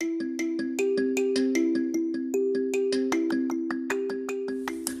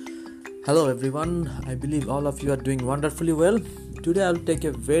Hello everyone, I believe all of you are doing wonderfully well. Today I'll take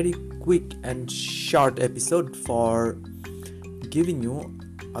a very quick and short episode for giving you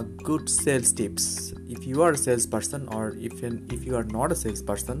a good sales tips. If you are a salesperson or if you are not a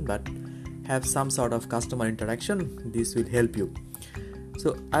salesperson but have some sort of customer interaction, this will help you.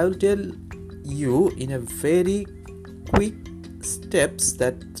 So I will tell you in a very quick steps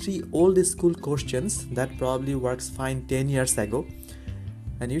that 3 old school questions that probably works fine 10 years ago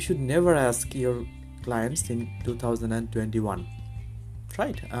and you should never ask your clients in 2021,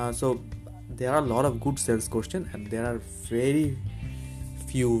 right? So there are a lot of good sales questions and there are very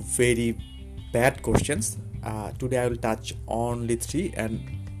few very bad questions. Today I will touch only 3, and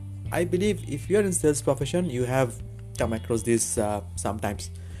I believe if you are in sales profession you have come across this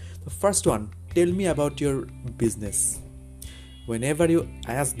sometimes. The first one, tell me about your business. Whenever you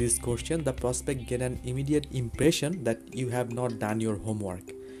ask this question, the prospect get an immediate impression that you have not done your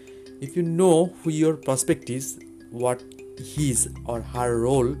homework. If you know who your prospect is, what his or her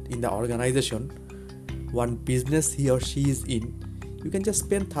role in the organization, what business he or she is in, you can just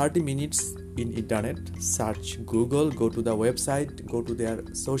spend 30 minutes in internet, search Google, go to the website, go to their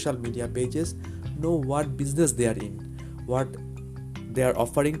social media pages, know what business they are in, what they are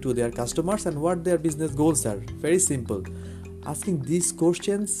offering to their customers and what their business goals are. Very simple. Asking these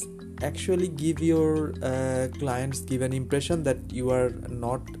questions actually give your clients give an impression that you are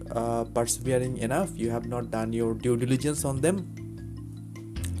not persevering enough, you have not done your due diligence on them,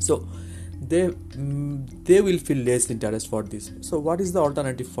 so they will feel less interest for this. So what is the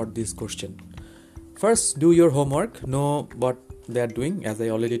alternative for this question? First, do your homework, know what they are doing, as I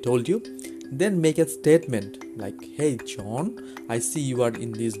already told you. Then make a statement like, hey John, I see you are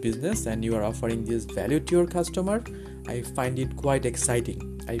in this business and you are offering this value to your customer. I find it quite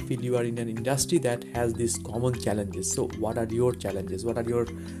exciting. I feel you are in an industry that has these common challenges. So what are your challenges? What are your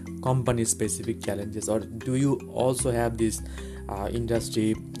company specific challenges? Or do you also have these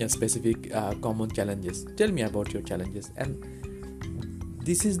industry specific common challenges? Tell me about your challenges. And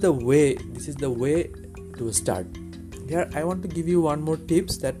this is the way to start. Here I want to give you one more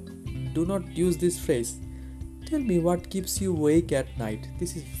tips, that do not use this phrase, tell me what keeps you awake at night.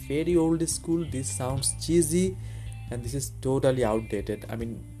 This is very old school, this sounds cheesy, and this is totally outdated. I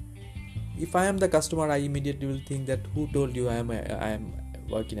mean, if I am the customer, I immediately will think that who told you I am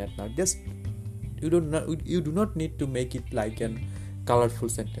working at night. Just you do not need to make it like an colorful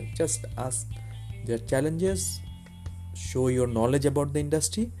sentence. Just ask their challenges, show your knowledge about the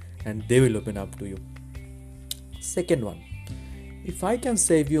industry, and they will open up to you. Second one, if I can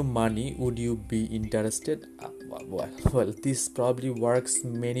save you money, would you be interested? Well, this probably works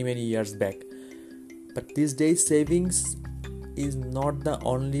many years back. But these days, savings is not the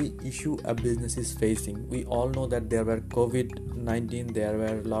only issue a business is facing. We all know that there were COVID-19, there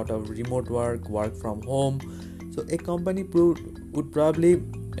were a lot of remote work from home. So a company would probably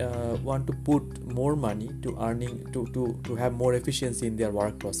want to put more money to earning to have more efficiency in their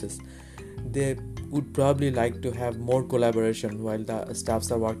work process. They would probably like to have more collaboration while the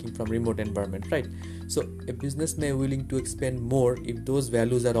staffs are working from remote environment, right? So a business may be willing to expend more if those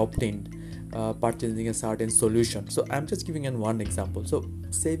values are obtained purchasing a certain solution. So I'm just giving one example. So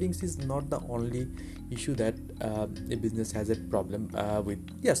savings is not the only issue that a business has a problem with.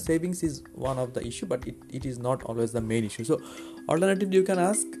 Yes, savings is one of the issue, but it is not always the main issue. So alternatively, you can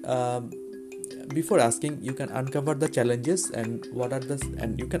ask before asking, you can uncover the challenges and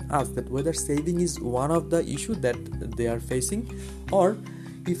and you can ask that whether saving is one of the issue that they are facing, or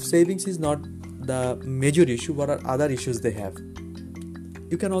if savings is not the major issue, what are other issues they have.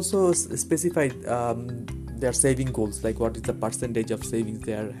 You can also specify their saving goals, like what is the percentage of savings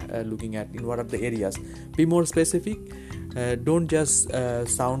they are looking at, in what are the areas. Be more specific. Don't just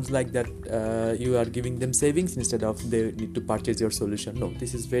sounds like that you are giving them savings instead of they need to purchase your solution. No,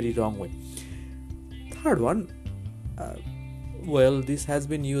 this is very wrong way. Third one, this has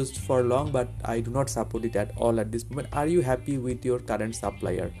been used for long, but I do not support it at all at this moment. Are you happy with your current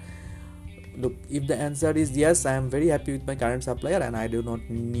supplier? Look, if the answer is yes, I am very happy with my current supplier and I do not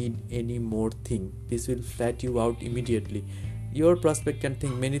need any more thing, this will flat you out immediately. Your prospect can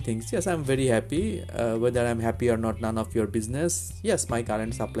think many things. Yes, I am very happy. Whether I am happy or not, none of your business. Yes, my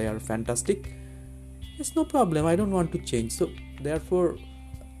current supplier fantastic. Yes, no problem. I don't want to change. So therefore,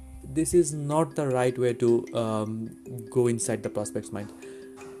 this is not the right way to go inside the prospect's mind.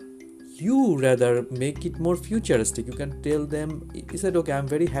 You rather make it more futuristic. You can tell them, he said, okay, I'm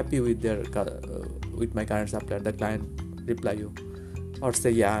very happy with with my current supplier. The client reply you, or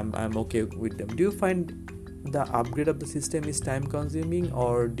say, yeah, I'm okay with them. Do you find the upgrade of the system is time consuming,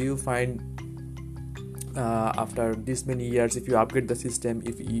 or do you find after this many years, if you upgrade the system,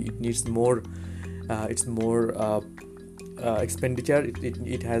 if it needs more, it's more expenditure,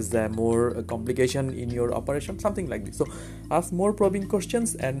 it has more complication in your operation, something like this. So ask more probing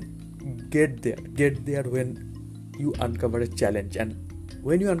questions and get there when you uncover a challenge, and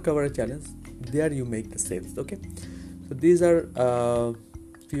when you uncover a challenge, there you make the sales. Okay, so these are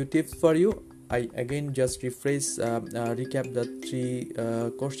few tips for you. I again just recap the three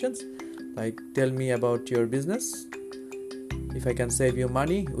questions, like tell me about your business, if I can save you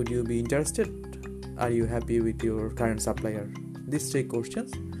money, would you be interested, are you happy with your current supplier. These three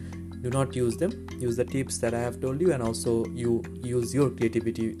questions, do not use them, use the tips that I have told you, and also you use your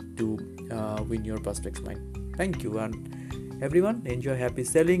creativity to win your prospects mind. Thank you, and everyone enjoy happy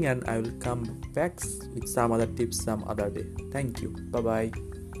selling, and I will come back with some other tips some other day. Thank you. Bye bye.